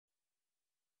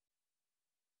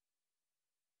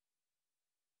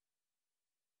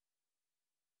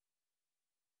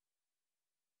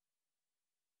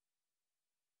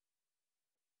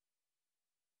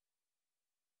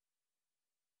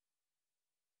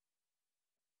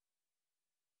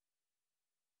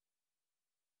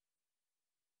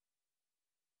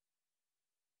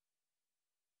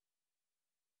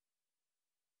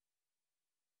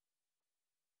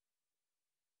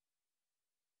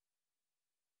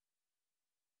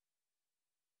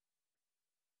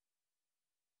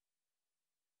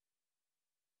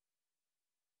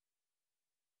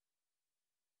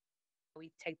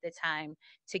we take the time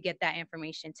to get that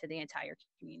information to the entire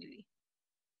community.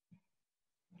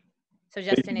 So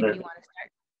Justin, if you want to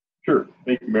start. Sure,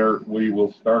 thank you, Mayor. We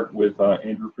will start with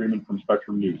Andrew Freeman from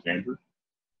Spectrum News. Andrew.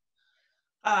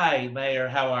 Hi, Mayor,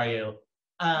 how are you?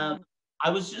 I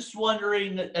was just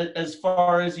wondering, as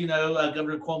far as, you know,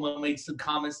 Governor Cuomo made some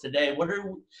comments today. What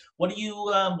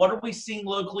are we seeing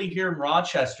locally here in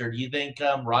Rochester? Do you think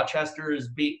Rochester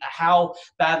how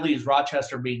badly is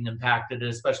Rochester being impacted,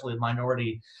 especially the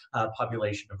minority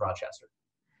population of Rochester?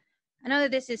 I know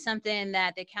that this is something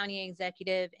that the county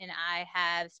executive and I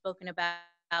have spoken about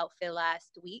for the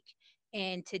last week.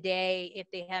 And today, if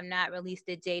they have not released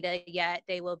the data yet,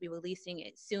 they will be releasing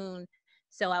it soon.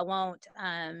 So I won't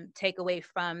take away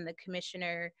from the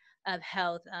Commissioner of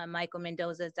Health,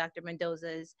 Dr.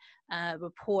 Mendoza's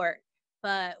report.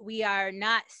 But we are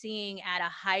not seeing at a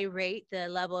high rate the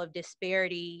level of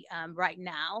disparity right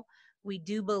now. We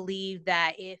do believe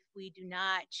that if we do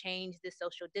not change the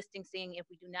social distancing, if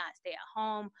we do not stay at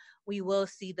home, we will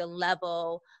see the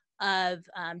level of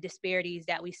disparities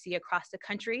that we see across the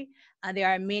country. There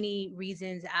are many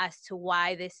reasons as to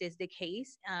why this is the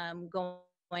case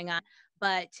going on.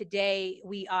 But today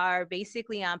we are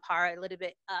basically on par, a little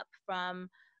bit up from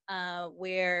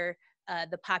where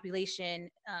the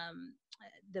population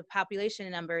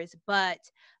numbers, but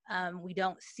we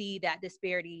don't see that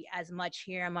disparity as much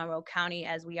here in Monroe County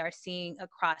as we are seeing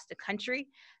across the country.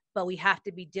 But we have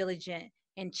to be diligent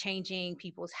in changing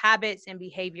people's habits and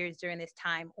behaviors during this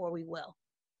time, or we will.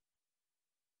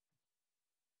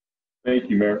 Thank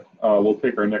you, Mayor. We'll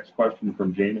take our next question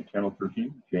from Jane at Channel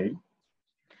 13. Jane.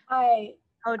 Hi.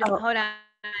 Hold on.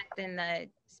 Then the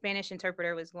Spanish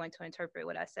interpreter was going to interpret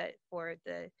what I said for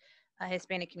the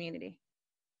Hispanic community.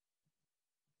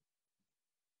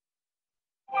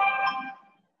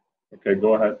 Okay,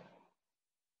 go ahead.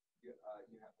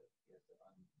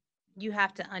 You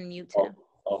have to unmute him.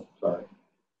 Oh, sorry.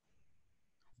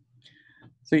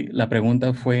 Sí, la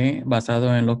pregunta fue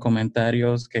basado en los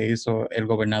comentarios que hizo el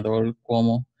gobernador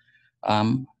Cuomo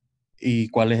y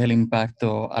cuál es el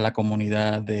impacto a la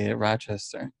comunidad de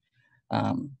Rochester.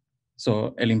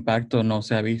 El impacto no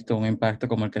se ha visto un impacto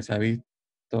como el que se ha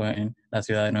visto en la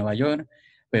ciudad de Nueva York,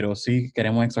 pero sí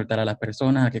queremos exhortar a las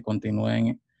personas a que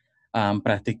continúen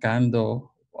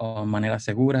practicando de maneras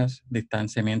seguras,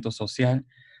 distanciamiento social,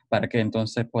 para que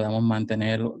entonces podamos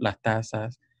mantener las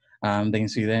tasas de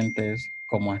incidentes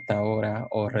como hasta ahora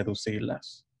o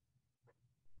reducirlas.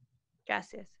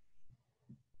 Gracias.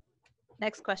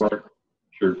 Next question.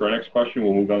 Sure. For our next question,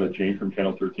 we'll move on to Jane from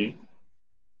Channel 13.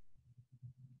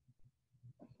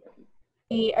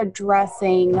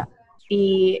 Addressing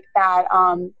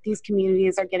that these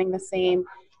communities are getting the same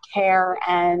care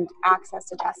and access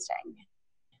to testing.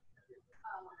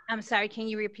 I'm sorry, can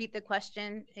you repeat the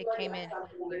question? It came in.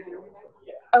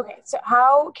 Okay, so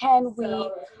how can we,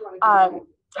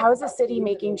 how is the city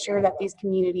making sure that these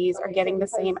communities are getting the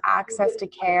same access to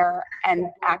care and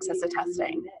access to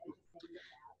testing?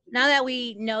 Now that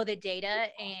we know the data,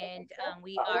 and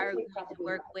we are going to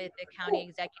work with the county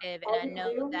executive, and I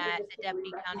know that the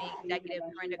deputy county executive,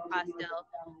 Brenda Crosdell,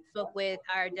 spoke with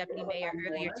our deputy mayor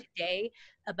earlier today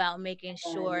about making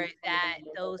sure that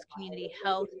those community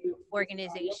health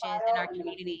organizations in our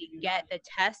community get the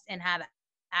tests and have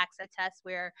access tests,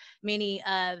 where many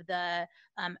of the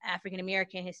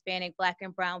African-American, Hispanic, Black,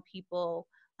 and Brown people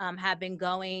have been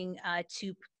going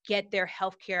to get their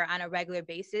health care on a regular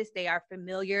basis. They are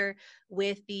familiar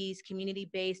with these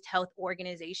community-based health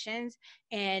organizations,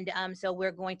 and so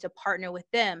we're going to partner with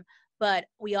them. But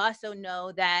we also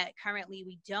know that currently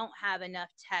we don't have enough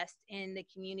tests in the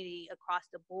community across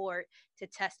the board to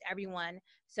test everyone.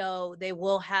 So they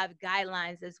will have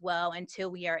guidelines as well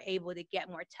until we are able to get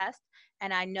more tests.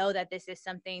 And I know that this is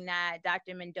something that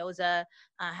Dr. Mendoza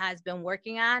has been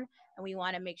working on, and we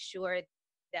want to make sure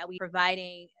that we're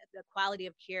providing the quality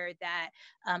of care that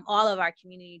all of our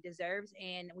community deserves,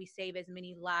 and we save as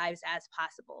many lives as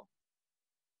possible.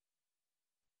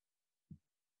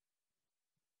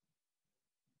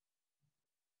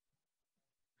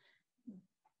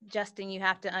 Justin, you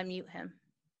have to unmute him.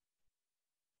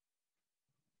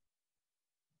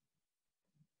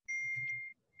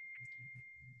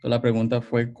 La pregunta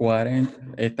fue, ¿cuál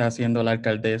está haciendo la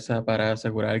alcaldesa para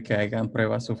asegurar que hayan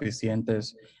pruebas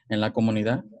suficientes en la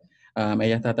comunidad?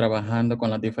 Ella está trabajando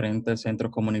con los diferentes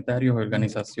centros comunitarios,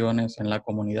 organizaciones en la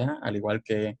comunidad, al igual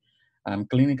que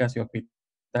clínicas y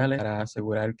hospitales, para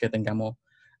asegurar que tengamos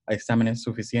exámenes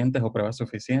suficientes o pruebas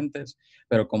suficientes.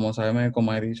 Pero como sabemos,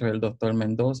 como ha dicho el doctor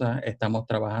Mendoza, estamos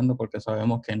trabajando porque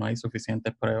sabemos que no hay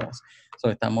suficientes pruebas.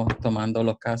 Estamos tomando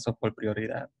los casos por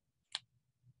prioridad.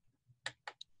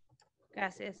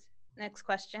 Gracias. Next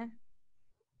question.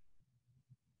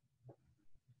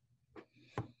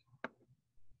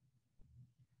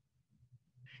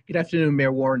 Good afternoon,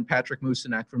 Mayor Warren. Patrick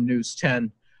Musanak from News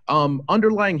 10.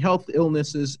 Underlying health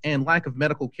illnesses and lack of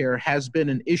medical care has been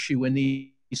an issue in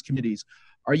these communities.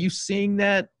 Are you seeing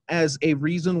that as a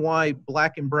reason why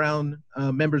Black and Brown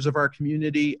members of our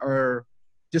community are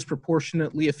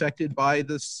disproportionately affected by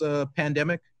this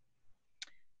pandemic?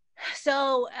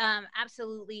 So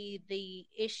absolutely, the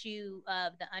issue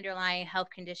of the underlying health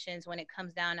conditions when it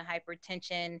comes down to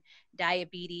hypertension,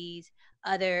 diabetes,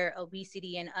 other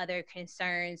obesity, and other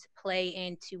concerns play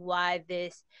into why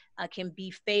this can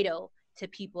be fatal to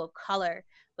people of color.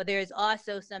 But there's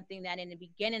also something that in the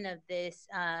beginning of this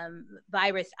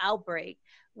virus outbreak,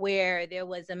 where there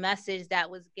was a message that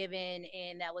was given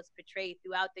and that was portrayed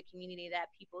throughout the community that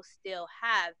people still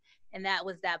have, and that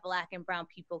was that Black and Brown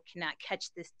people cannot catch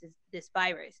this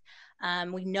virus.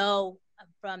 We know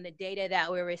from the data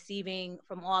that we're receiving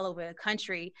from all over the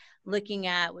country, looking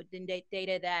at the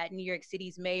data that New York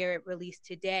City's mayor released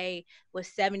today, was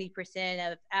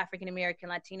 70% of African American,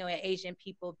 Latino, and Asian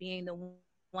people being the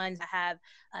ones that have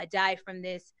died from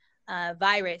this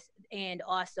virus, and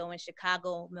also in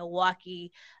Chicago, Milwaukee,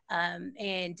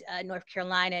 and North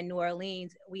Carolina and New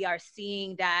Orleans. We are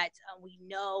seeing that we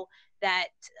know that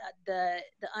the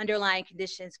underlying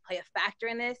conditions play a factor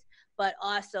in this, but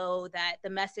also that the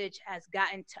message has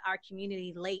gotten to our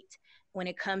community late when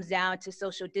it comes down to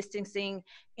social distancing,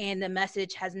 and the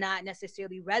message has not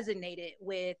necessarily resonated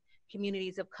with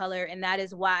communities of color. And that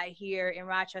is why here in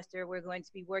Rochester, we're going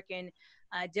to be working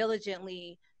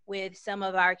diligently with some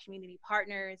of our community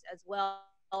partners, as well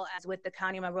as with the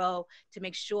County of Monroe, to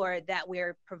make sure that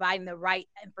we're providing the right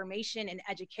information and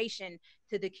education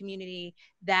to the community,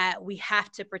 that we have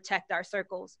to protect our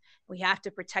circles, we have to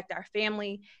protect our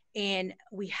family, and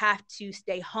we have to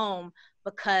stay home,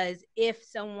 because if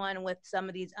someone with some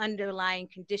of these underlying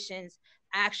conditions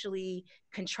actually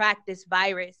contract this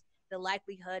virus, the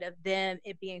likelihood of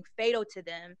it being fatal to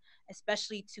them,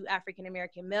 especially to African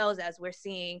American males, as we're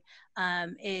seeing,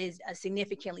 is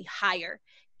significantly higher.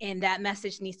 And that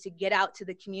message needs to get out to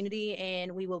the community,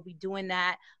 and we will be doing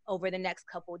that over the next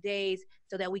couple of days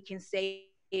so that we can save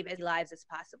as many lives as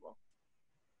possible.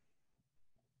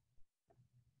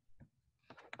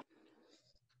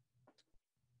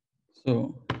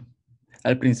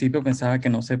 Al principio pensaba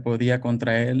que no se podía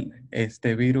contraer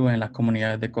este virus en las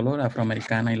comunidades de color,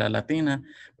 afroamericana y la latina,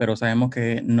 pero sabemos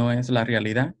que no es la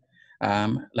realidad.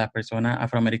 Las personas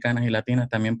afroamericanas y latinas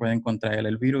también pueden contraer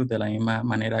el virus de la misma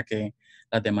manera que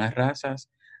las demás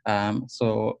razas.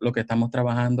 Lo que estamos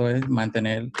trabajando es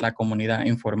mantener la comunidad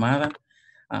informada,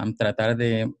 tratar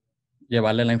de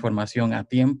llevarle la información a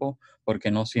tiempo, porque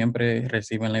no siempre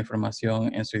reciben la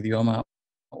información en su idioma.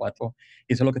 Y eso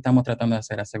es lo que estamos tratando de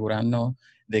hacer, asegurarnos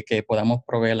de que podamos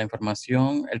proveer la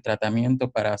información, el tratamiento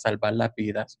para salvar las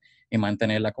vidas y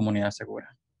mantener la comunidad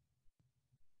segura.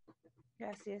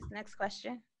 Gracias. Next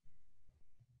question.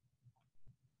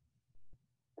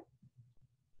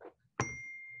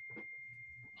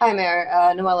 Hi, Mayor.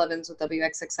 Noelle Evans with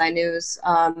WXXI News.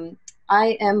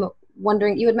 I am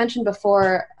wondering, you had mentioned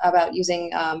before about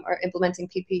using or implementing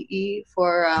PPE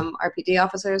for RPD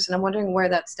officers, and I'm wondering where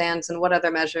that stands and what other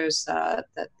measures that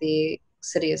the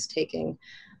city is taking.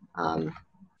 Go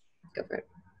for it.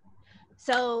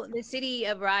 So the city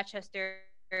of Rochester,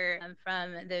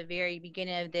 from the very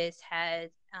beginning of this,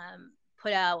 has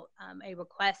put out a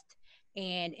request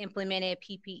and implemented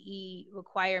PPE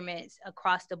requirements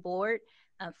across the board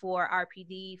for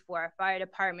RPD, for our fire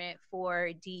department, for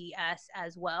DES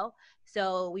as well.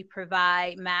 So we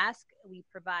provide masks, we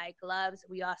provide gloves,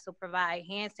 we also provide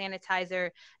hand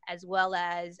sanitizer, as well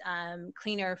as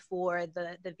cleaner for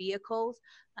the vehicles.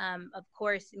 Of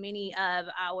course, many of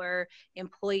our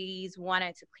employees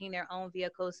wanted to clean their own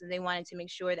vehicles, and they wanted to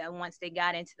make sure that once they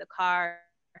got into the car,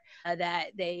 that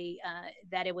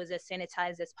it was as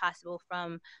sanitized as possible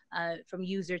from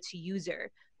user to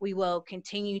user. We will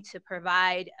continue to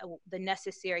provide the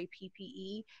necessary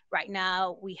PPE. Right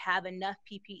now, we have enough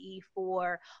PPE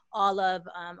for all of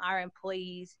our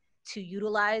employees to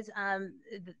utilize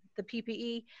the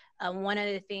PPE. One of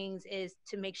the things is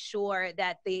to make sure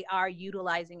that they are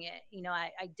utilizing it. You know,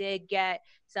 I did get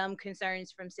some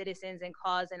concerns from citizens and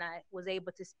calls, and I was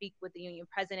able to speak with the union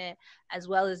president as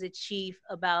well as the chief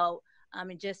about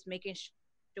and just making sure,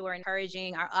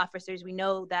 encouraging our officers. We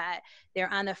know that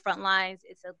they're on the front lines.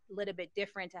 It's a little bit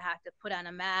different to have to put on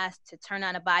a mask, to turn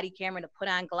on a body camera, to put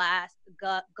on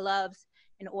gloves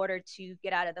in order to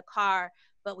get out of the car.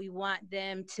 But we want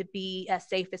them to be as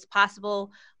safe as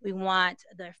possible. We want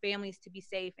their families to be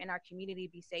safe and our community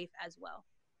to be safe as well.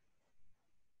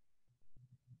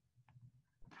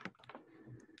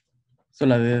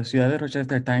 La ciudad de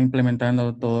Rochester está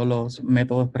implementando todos los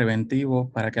métodos preventivos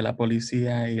para que la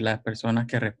policía y las personas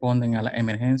que responden a las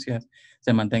emergencias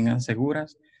se mantengan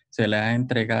seguras. Se le ha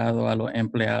entregado a los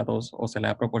empleados o se le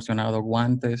ha proporcionado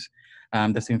guantes,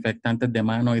 desinfectantes de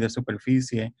mano y de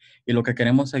superficie. Y lo que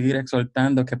queremos seguir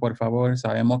exhortando es que por favor,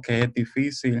 sabemos que es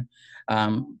difícil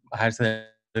bajarse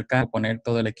del carro, poner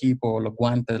todo el equipo, los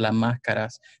guantes, las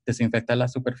máscaras, desinfectar la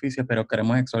superficie, pero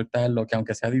queremos exhortarlo que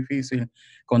aunque sea difícil,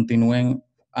 continúen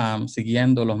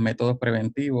siguiendo los métodos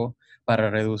preventivos para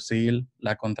reducir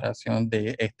la contracción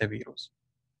de este virus.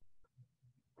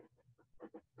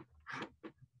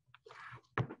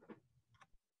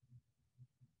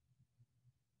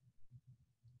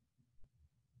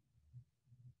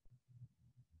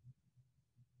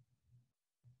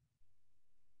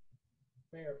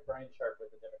 Mayor Brian Sharp with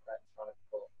the Democrat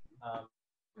Chronicle.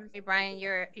 Hey, Brian,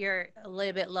 you're a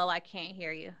little bit low. I can't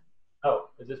hear you. Oh,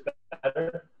 is this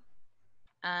better?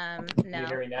 No. Can you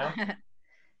hear me now?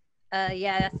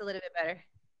 Yeah, that's a little bit better.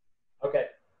 Okay.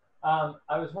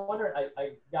 I was wondering, I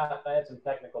had some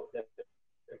technical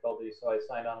difficulties, so I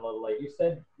signed on a little late. You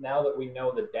said now that we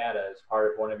know the data as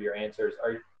part of one of your answers.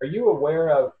 Are you aware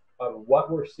of what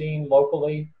we're seeing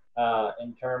locally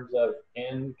in terms of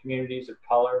in communities of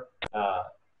color?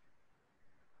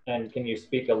 And can you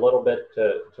speak a little bit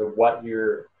to what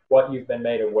you've been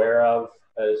made aware of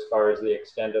as far as the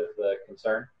extent of the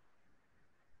concern?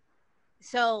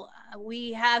 So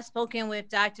we have spoken with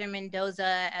Dr.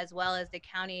 Mendoza as well as the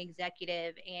county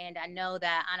executive, and I know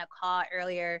that on a call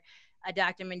earlier,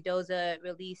 Dr. Mendoza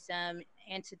released some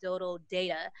anecdotal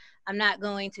data. I'm not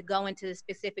going to go into the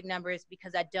specific numbers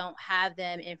because I don't have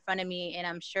them in front of me, and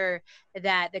I'm sure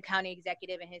that the county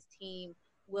executive and his team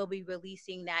will be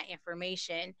releasing that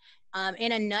information.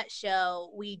 In a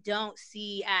nutshell, we don't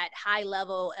see at high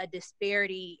level a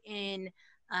disparity in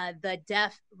the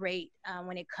death rate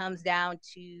when it comes down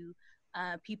to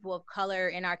people of color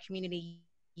in our community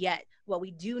yet. What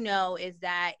we do know is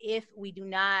that if we do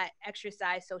not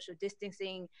exercise social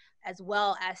distancing as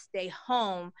well as stay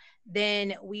home,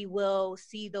 then we will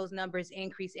see those numbers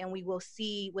increase and we will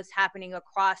see what's happening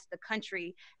across the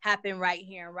country happen right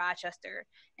here in Rochester.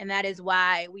 And that is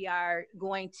why we are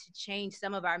going to change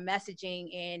some of our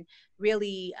messaging and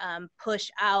really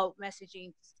push out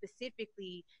messaging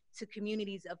specifically to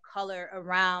communities of color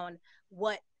around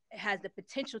what has the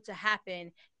potential to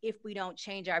happen if we don't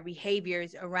change our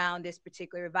behaviors around this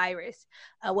particular virus.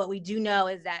 What we do know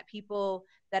is that people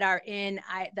that are in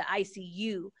the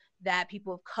ICU, that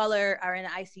people of color are in the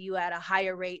ICU at a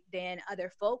higher rate than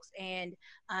other folks. And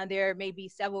there may be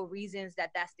several reasons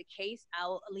that that's the case.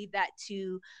 I'll leave that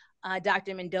to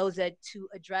Dr. Mendoza to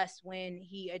address when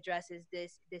he addresses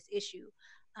this issue.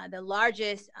 The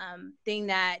largest thing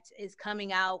that is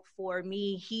coming out for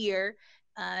me here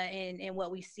and what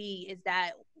we see is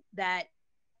that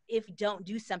if you don't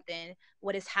do something,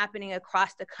 what is happening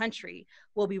across the country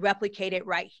will be replicated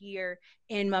right here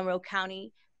in Monroe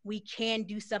County. We can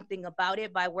do something about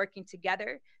it by working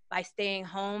together, by staying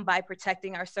home, by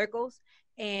protecting our circles.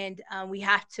 And we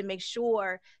have to make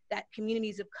sure that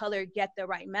communities of color get the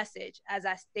right message. As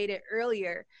I stated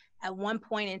earlier, at one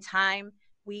point in time,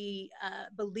 we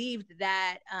believed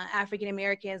that African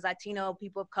Americans, Latino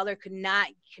people of color could not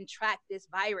contract this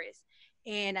virus.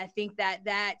 And I think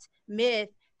that myth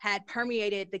had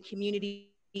permeated the community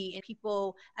and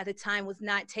people at the time was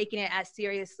not taking it as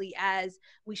seriously as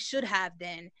we should have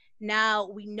been. Now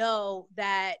we know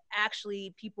that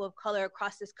actually people of color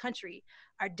across this country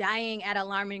are dying at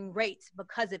alarming rates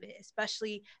because of it,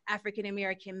 especially African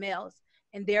American males.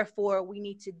 And therefore we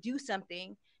need to do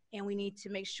something. And we need to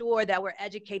make sure that we're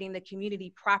educating the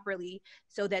community properly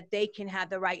so that they can have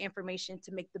the right information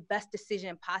to make the best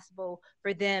decision possible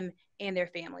for them and their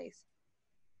families.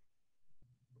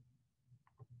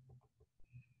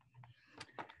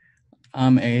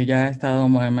 Ella ha estado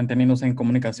manteniéndose en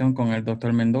comunicación con el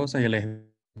doctor Mendoza y el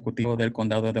ejecutivo del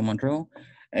condado de Monroe.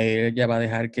 Ella va a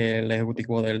dejar que el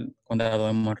ejecutivo del condado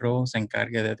de Monroe se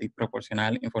encargue de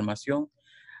proporcionar información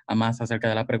más acerca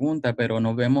de la pregunta, pero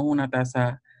nos vemos una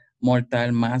tasa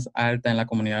mortal más alta en las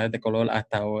comunidades de color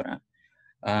hasta ahora.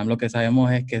 Lo que sabemos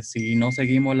es que si no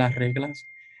seguimos las reglas,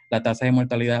 la tasa de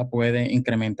mortalidad puede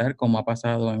incrementar como ha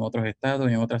pasado en otros estados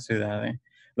y en otras ciudades.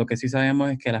 Lo que sí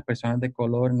sabemos es que las personas de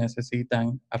color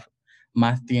necesitan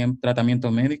más tiempo,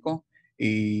 tratamiento médico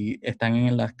y están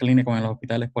en las clínicas o en los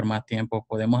hospitales por más tiempo.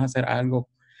 Podemos hacer algo,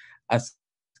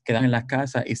 quedar en las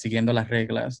casas y siguiendo las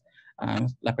reglas.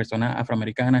 Las personas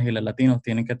afroamericanas y los latinos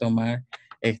tienen que tomar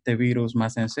este virus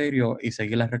más en serio y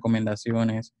seguir las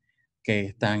recomendaciones que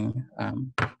están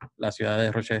la ciudad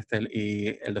de Rochester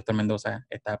y el doctor Mendoza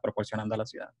está proporcionando a la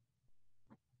ciudad.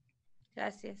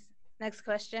 Gracias. Next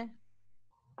question.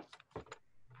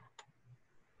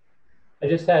 I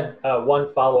just had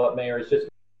one follow-up, Mayor. It's just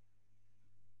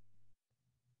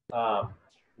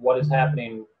what is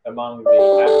happening among the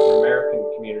African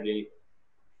American community.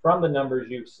 From the numbers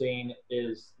you've seen,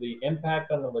 is the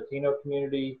impact on the Latino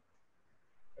community,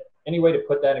 any way to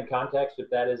put that in context,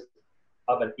 if that is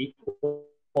of an equal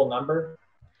number?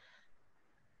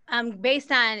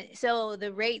 Based on, so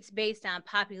the rates based on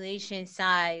population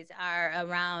size are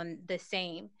around the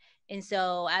same. And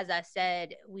so, as I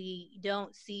said, we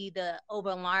don't see the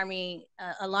alarming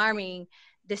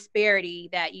disparity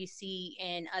that you see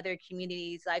in other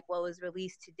communities, like what was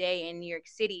released today in New York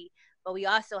City. But we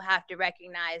also have to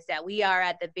recognize that we are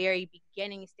at the very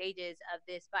beginning stages of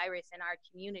this virus in our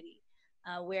community,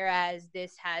 whereas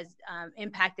this has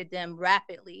impacted them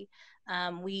rapidly.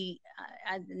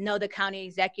 I know the county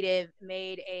executive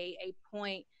made a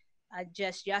point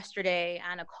just yesterday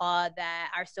on a call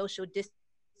that our social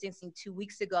distancing 2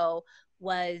 weeks ago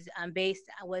was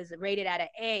rated at an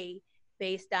A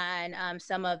based on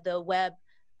some of the web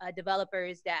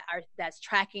developers that's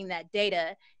tracking that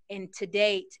data. And to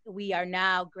date, we are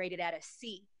now graded at a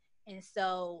C. And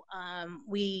so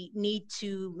we need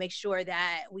to make sure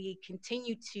that we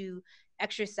continue to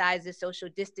exercise the social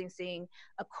distancing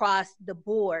across the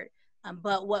board.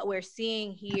 But what we're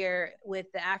seeing here with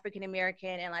the African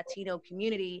American and Latino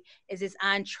community is it's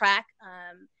on track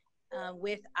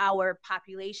with our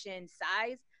population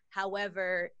size.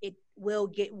 However, it will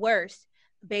get worse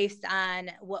based on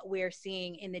what we're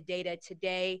seeing in the data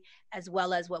today, as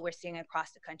well as what we're seeing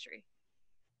across the country.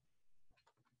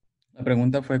 La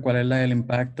pregunta fue cuál es el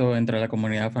impacto entre la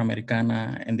comunidad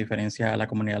afroamericana en diferencia a la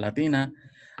comunidad latina.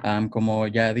 Como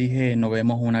ya dije, no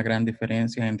vemos una gran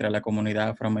diferencia entre la comunidad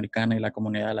afroamericana y la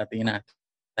comunidad latina hasta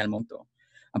el momento,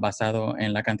 basado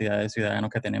en la cantidad de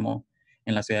ciudadanos que tenemos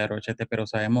en la ciudad de Rochester, pero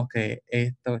sabemos que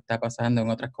esto está pasando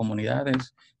en otras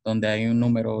comunidades donde hay un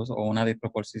número o una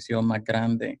desproporción más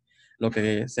grande. Lo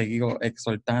que sigo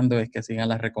exhortando es que sigan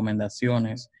las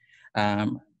recomendaciones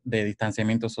de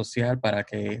distanciamiento social para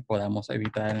que podamos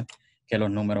evitar que los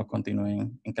números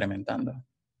continúen incrementando.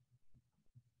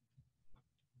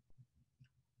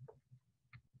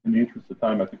 In the interest of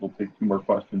time, I think we'll take 2 more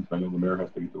questions. I know the mayor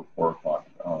has to get to 4 o'clock.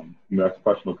 The next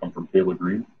question will come from Kayla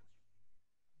Green.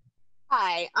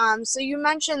 Hi. So you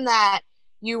mentioned that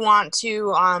you want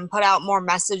to put out more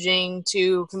messaging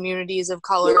to communities of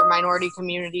color, minority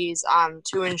communities,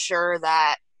 to ensure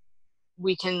that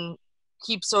we can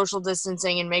keep social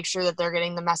distancing and make sure that they're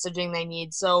getting the messaging they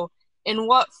need. So in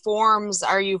what forms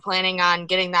are you planning on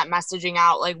getting that messaging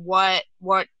out? Like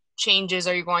what changes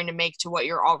are you going to make to what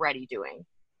you're already doing?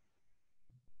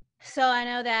 So I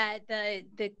know that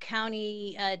the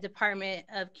county Department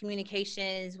of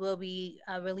Communications will be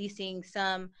releasing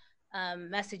some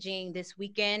messaging this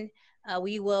weekend.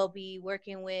 We will be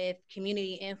working with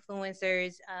community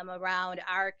influencers around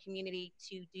our community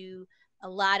to do a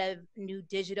lot of new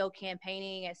digital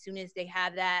campaigning as soon as they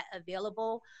have that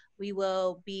available. We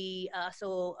will be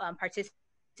also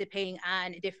participating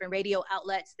on different radio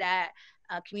outlets that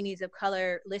communities of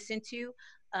color listen to.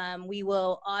 We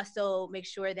will also make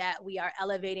sure that we are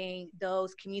elevating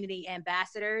those community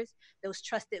ambassadors, those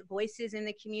trusted voices in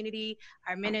the community,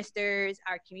 our ministers,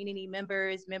 our community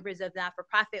members, members of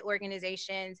not-for-profit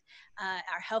organizations,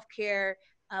 our healthcare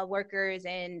workers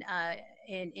and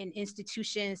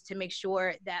institutions, to make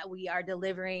sure that we are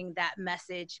delivering that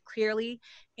message clearly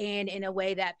and in a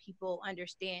way that people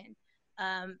understand.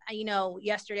 You know,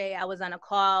 yesterday I was on a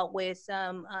call with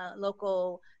some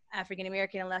local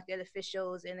African-American elected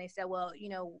officials, and they said, well, you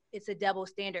know, it's a double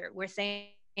standard. We're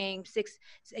saying 6,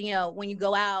 you know, when you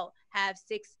go out, have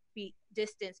 6 feet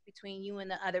distance between you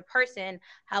and the other person.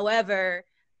 However,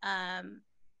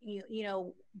 you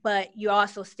know, but you're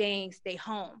also stay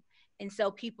home. And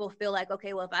so people feel like,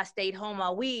 okay, well, if I stayed home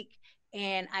all week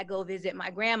and I go visit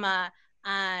my grandma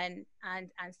on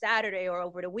Saturday or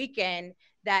over the weekend,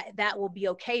 that will be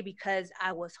okay because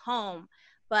I was home.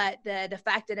 But the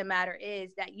fact of the matter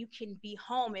is that you can be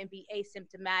home and be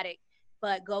asymptomatic,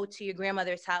 but go to your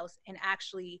grandmother's house and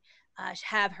actually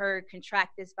have her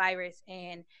contract this virus,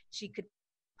 and she could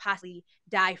possibly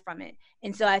die from it.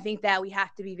 And so I think that we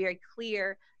have to be very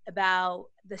clear about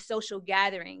the social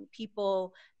gathering,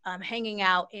 people hanging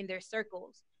out in their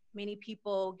circles. Many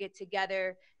people get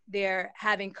together, they're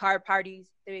having card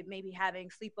parties, they may be having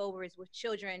sleepovers with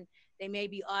children. They may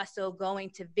be also going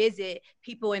to visit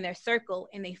people in their circle,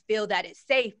 and they feel that it's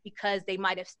safe because they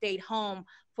might have stayed home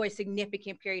for a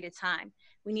significant period of time.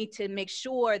 We need to make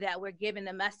sure that we're giving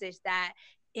the message that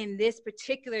in this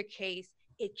particular case,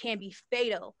 it can be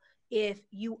fatal if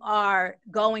you are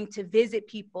going to visit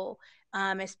people,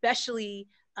 especially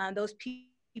those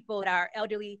people that are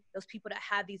elderly, those people that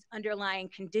have these underlying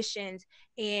conditions,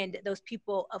 and those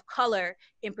people of color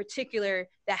in particular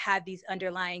that have these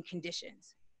underlying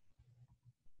conditions.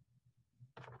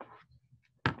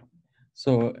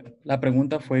 So, la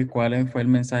pregunta fue cuál fue el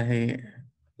mensaje.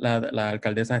 La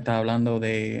alcaldesa estaba hablando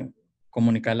de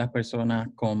comunicar a las personas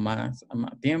con más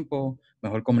tiempo,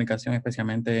 mejor comunicación,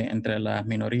 especialmente entre las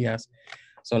minorías.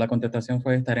 So, la contestación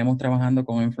fue: estaremos trabajando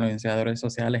con influenciadores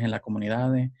sociales en las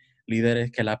comunidades,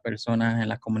 líderes que las personas en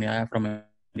las comunidades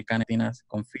afroamericanas y latinas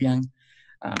confían,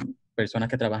 personas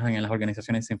que trabajan en las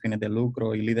organizaciones sin fines de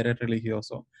lucro y líderes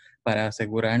religiosos, para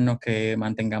asegurarnos que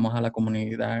mantengamos a la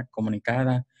comunidad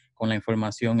comunicada con la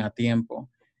información a tiempo.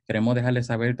 Queremos dejarles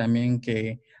saber también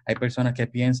que hay personas que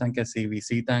piensan que si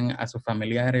visitan a sus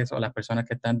familiares o las personas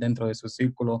que están dentro de su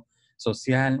círculo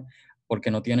social, porque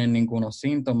no tienen ningunos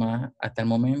síntomas hasta el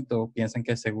momento, piensan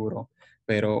que es seguro.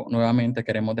 Pero nuevamente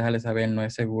queremos dejarles saber, no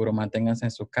es seguro. Manténganse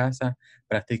en sus casas,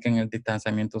 practiquen el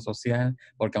distanciamiento social,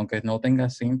 porque aunque no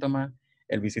tengan síntomas,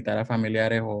 el visitar a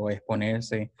familiares o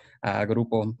exponerse a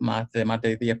grupos de más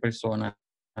de 10 personas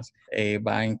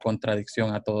va en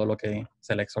contradicción a todo lo que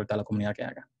se le exhorta a la comunidad que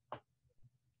haga.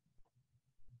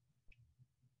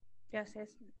 Yes,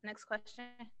 next question.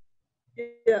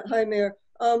 Yeah, hi, Mayor.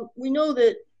 We know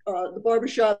that the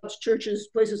barbershops, churches,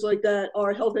 places like that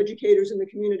are health educators in the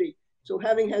community. So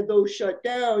having had those shut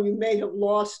down, you may have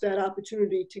lost that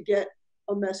opportunity to get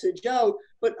a message out.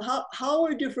 But how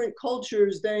are different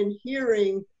cultures then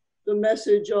hearing the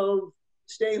message of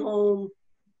stay home,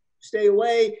 stay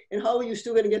away, and how are you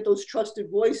still going to get those trusted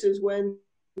voices when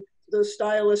the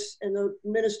stylists and the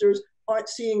ministers aren't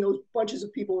seeing those bunches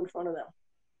of people in front of them?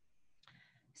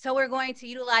 So we're going to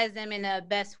utilize them in the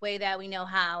best way that we know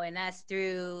how, and that's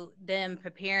through them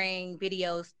preparing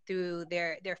videos through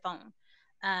their phone.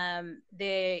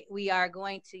 We are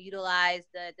going to utilize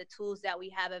the tools that we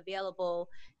have available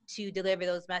to deliver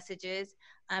those messages.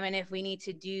 And if we need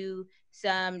to do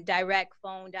some direct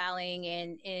phone dialing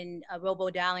and robo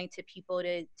dialing to people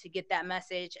to get that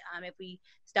message, if we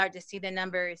start to see the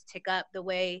numbers tick up the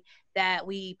way that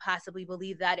we possibly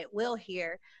believe that it will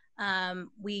here,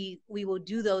 we will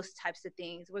do those types of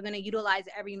things. We're going to utilize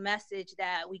every message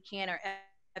that we can, or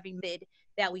every mid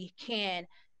that we can,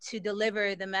 to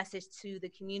deliver the message to the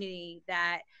community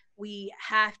that we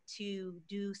have to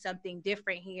do something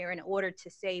different here in order to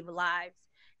save lives.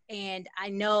 And I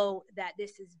know that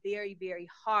this is very, very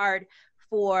hard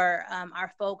for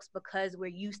our folks, because we're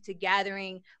used to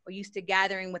gathering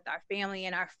with our family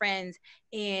and our friends,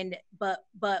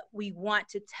 but we want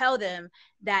to tell them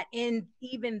that in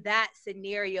even that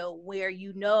scenario where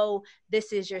you know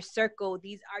this is your circle,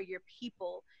 these are your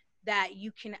people, that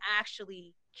you can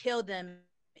actually kill them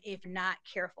if not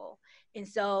careful. And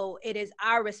so it is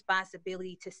our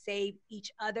responsibility to save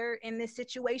each other in this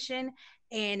situation.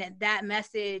 And that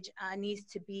message needs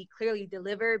to be clearly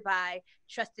delivered by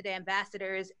trusted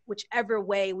ambassadors, whichever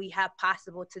way we have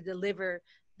possible to deliver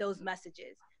those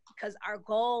messages. Because our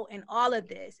goal in all of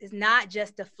this is not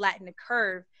just to flatten the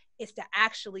curve, it's to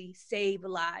actually save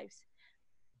lives.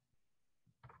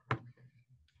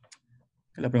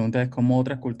 La pregunta es cómo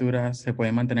otras culturas se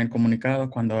pueden mantener comunicados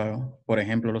cuando, por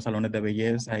ejemplo, los salones de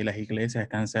belleza y las iglesias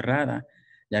están cerradas,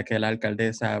 ya que la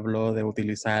alcaldesa habló de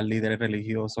utilizar líderes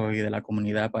religiosos y de la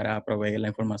comunidad para proveer la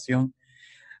información.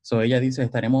 So, ella dice: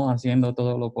 estaremos haciendo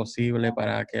todo lo posible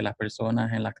para que las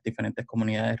personas en las diferentes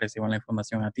comunidades reciban la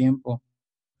información a tiempo,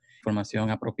 información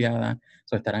apropiada.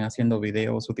 So, estarán haciendo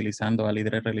videos utilizando a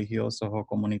líderes religiosos o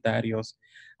comunitarios.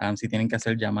 Si tienen que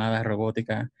hacer llamadas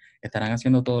robóticas, estarán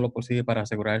haciendo todo lo posible para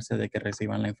asegurarse de que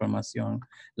reciban la información.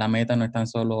 La meta no es tan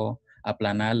solo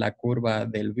aplanar la curva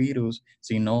del virus,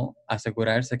 sino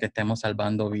asegurarse que estemos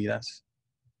salvando vidas.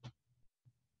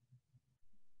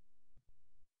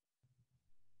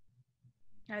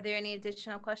 Are there any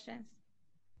additional questions,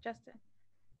 Justin?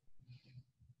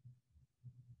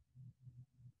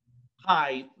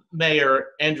 Hi,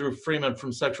 Mayor Andrew Freeman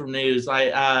from Central News.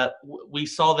 We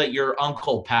saw that your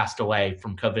uncle passed away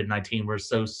from COVID-19. We're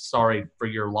so sorry for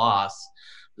your loss.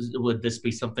 Would this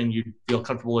be something you feel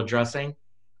comfortable addressing?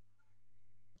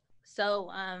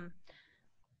 So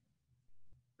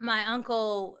my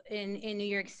uncle in New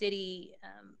York City,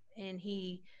 and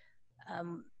he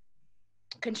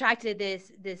contracted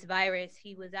this virus.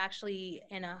 He was actually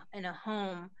in a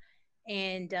home,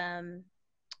 and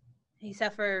he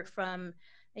suffered from,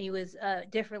 he was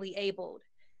differently abled,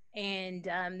 and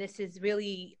this has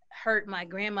really hurt my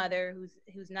grandmother,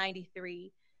 who's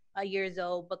 93 years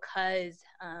old, because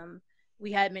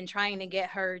we had been trying to get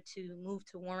her to move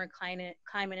to warmer climate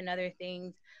and other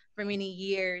things for many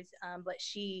years, but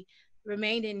she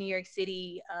remained in New York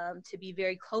City to be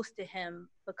very close to him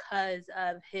because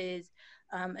of his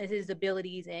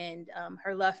abilities and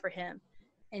her love for him.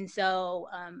 And so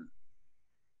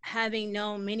having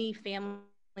known many families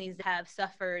that have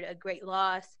suffered a great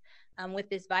loss with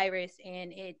this virus,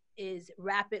 and it is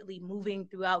rapidly moving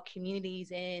throughout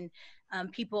communities, and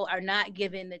people are not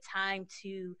given the time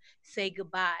to say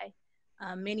goodbye.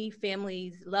 Many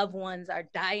families, loved ones are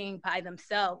dying by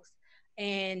themselves.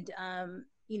 And,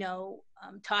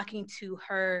 talking to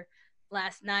her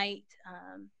last night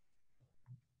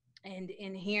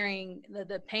and hearing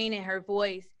the pain in her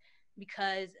voice,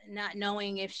 because not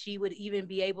knowing if she would even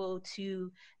be able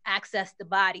to access the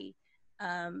body.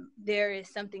 There is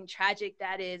something tragic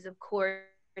that is, of course,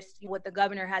 what the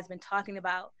governor has been talking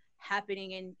about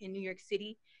happening in New York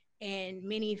City. And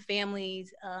many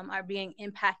families are being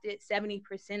impacted,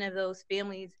 70% of those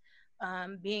families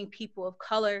being people of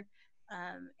color,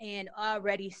 and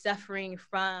already suffering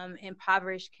from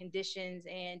impoverished conditions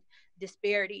and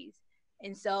disparities.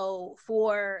 And so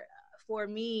for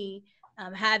me,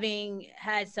 having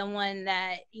had someone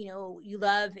that you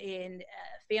love, and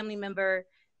a family member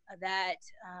that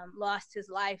lost his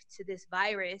life to this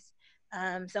virus,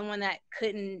 someone that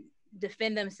couldn't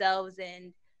defend themselves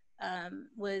and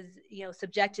was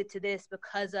subjected to this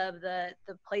because of the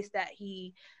place that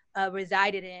he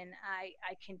resided in.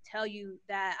 I can tell you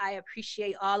that I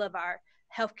appreciate all of our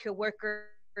healthcare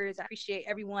workers. I appreciate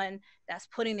everyone that's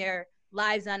putting their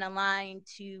lives on the line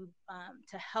to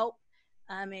help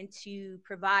and to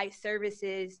provide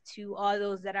services to all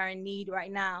those that are in need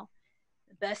right now.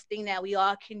 The best thing that we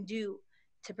all can do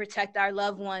to protect our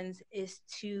loved ones is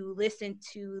to listen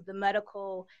to the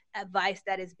medical advice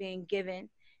that is being given,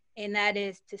 and that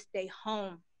is to stay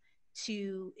home,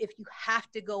 to, if you have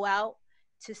to go out,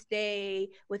 to stay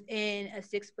within a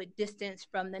 6-foot distance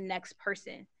from the next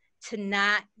person, to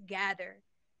not gather.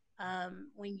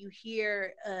 When you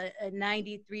hear a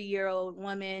 93-year-old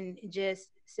woman just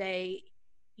say,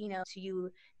 to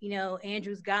you,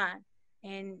 Andrew's gone.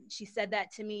 And she said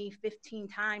that to me 15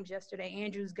 times yesterday.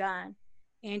 Andrew's gone.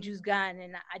 Andrew's gone.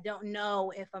 And I don't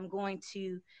know if I'm going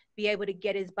to be able to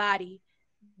get his body.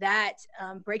 That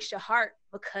breaks your heart,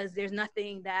 because there's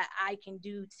nothing that I can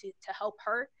do to help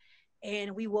her.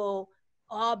 And we will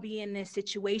all be in this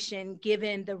situation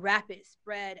given the rapid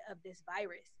spread of this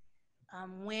virus.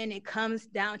 When it comes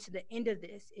down to the end of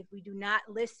this, if we do not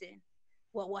listen,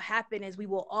 what will happen is we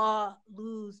will all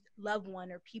lose loved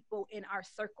one or people in our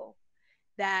circle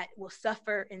that will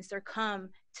suffer and succumb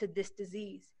to this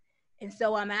disease. And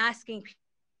so I'm asking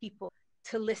people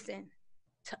to listen,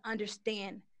 to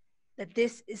understand that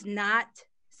this is not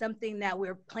something that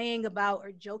we're playing about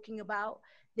or joking about.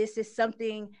 This is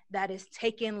something that is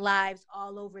taking lives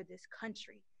all over this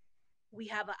country. We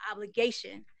have an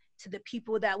obligation to the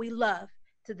people that we love,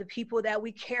 to the people that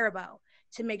we care about,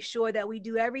 to make sure that we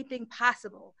do everything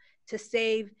possible to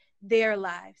save their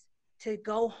lives, to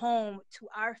go home to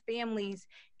our families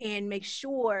and make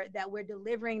sure that we're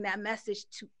delivering that message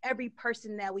to every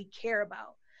person that we care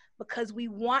about, because we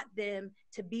want them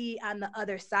to be on the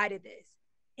other side of this,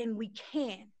 and we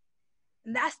can.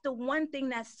 And that's the one thing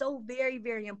that's so very,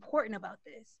 very important about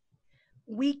this.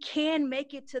 We can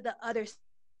make it to the other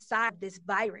side of this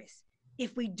virus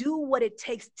if we do what it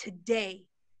takes today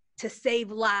to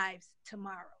save lives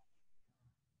tomorrow.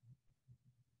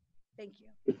 Thank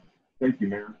you. Thank you,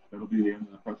 Mayor. That'll be the end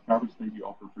of the press conference. Thank you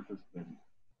all for participating.